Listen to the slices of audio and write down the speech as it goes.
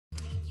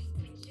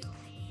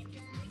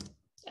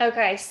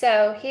Okay,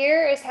 so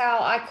here is how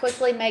I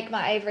quickly make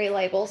my Avery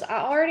labels. I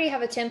already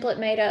have a template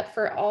made up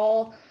for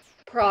all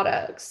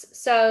products.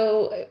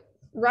 So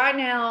right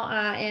now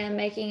I am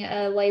making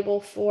a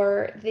label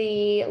for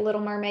the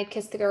Little Mermaid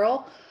Kiss the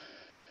Girl.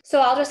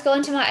 So I'll just go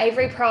into my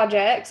Avery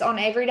projects on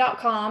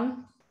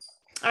avery.com.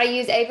 I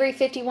use Avery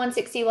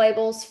 5160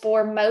 labels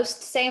for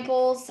most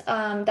samples.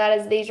 That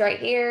is these right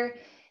here.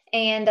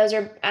 And those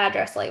are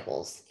address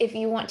labels. If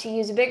you want to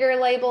use a bigger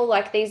label,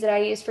 like these that I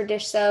use for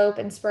dish soap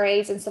and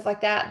sprays and stuff like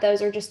that,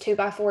 those are just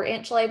 2x4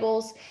 inch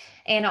labels.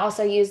 And I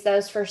also use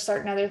those for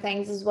certain other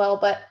things as well.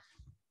 But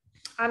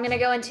I'm going to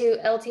go into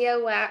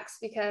LTO wax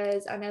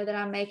because I know that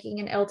I'm making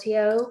an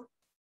LTO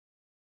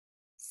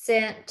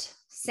scent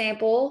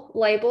sample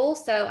label.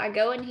 So I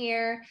go in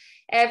here,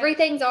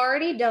 everything's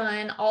already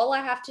done. All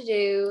I have to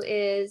do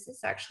is,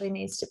 this actually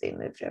needs to be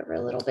moved over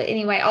a little bit.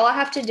 Anyway, all I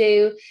have to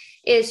do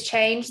is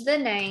change the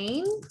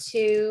name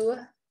to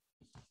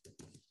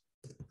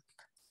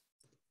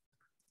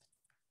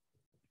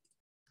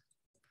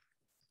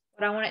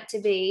what I want it to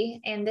be.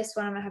 And this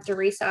one, I'm gonna have to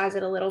resize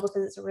it a little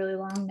because it's a really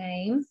long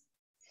name.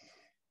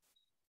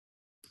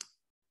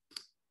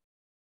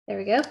 There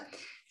we go.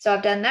 So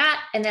I've done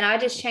that. And then I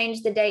just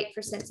changed the date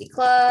for Scentsy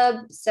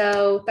Club.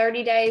 So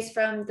 30 days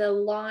from the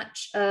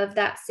launch of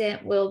that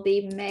scent will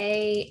be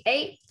May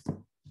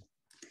 8th.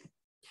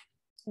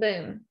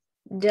 Boom.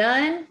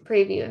 Done.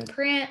 Preview and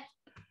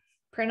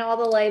print all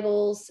the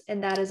labels.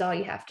 And that is all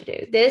you have to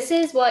do. This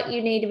is what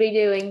you need to be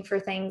doing for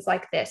things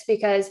like this,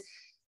 because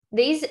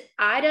these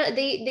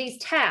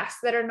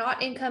tasks that are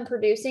not income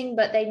producing,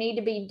 but they need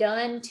to be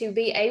done to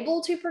be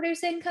able to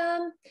produce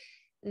income,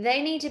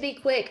 they need to be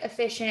quick,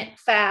 efficient,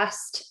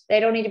 fast. They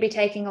don't need to be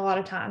taking a lot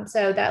of time.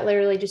 So that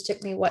literally just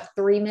took me, what,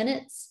 3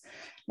 minutes?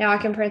 Now I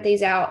can print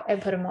these out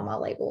and put them on my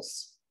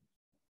labels.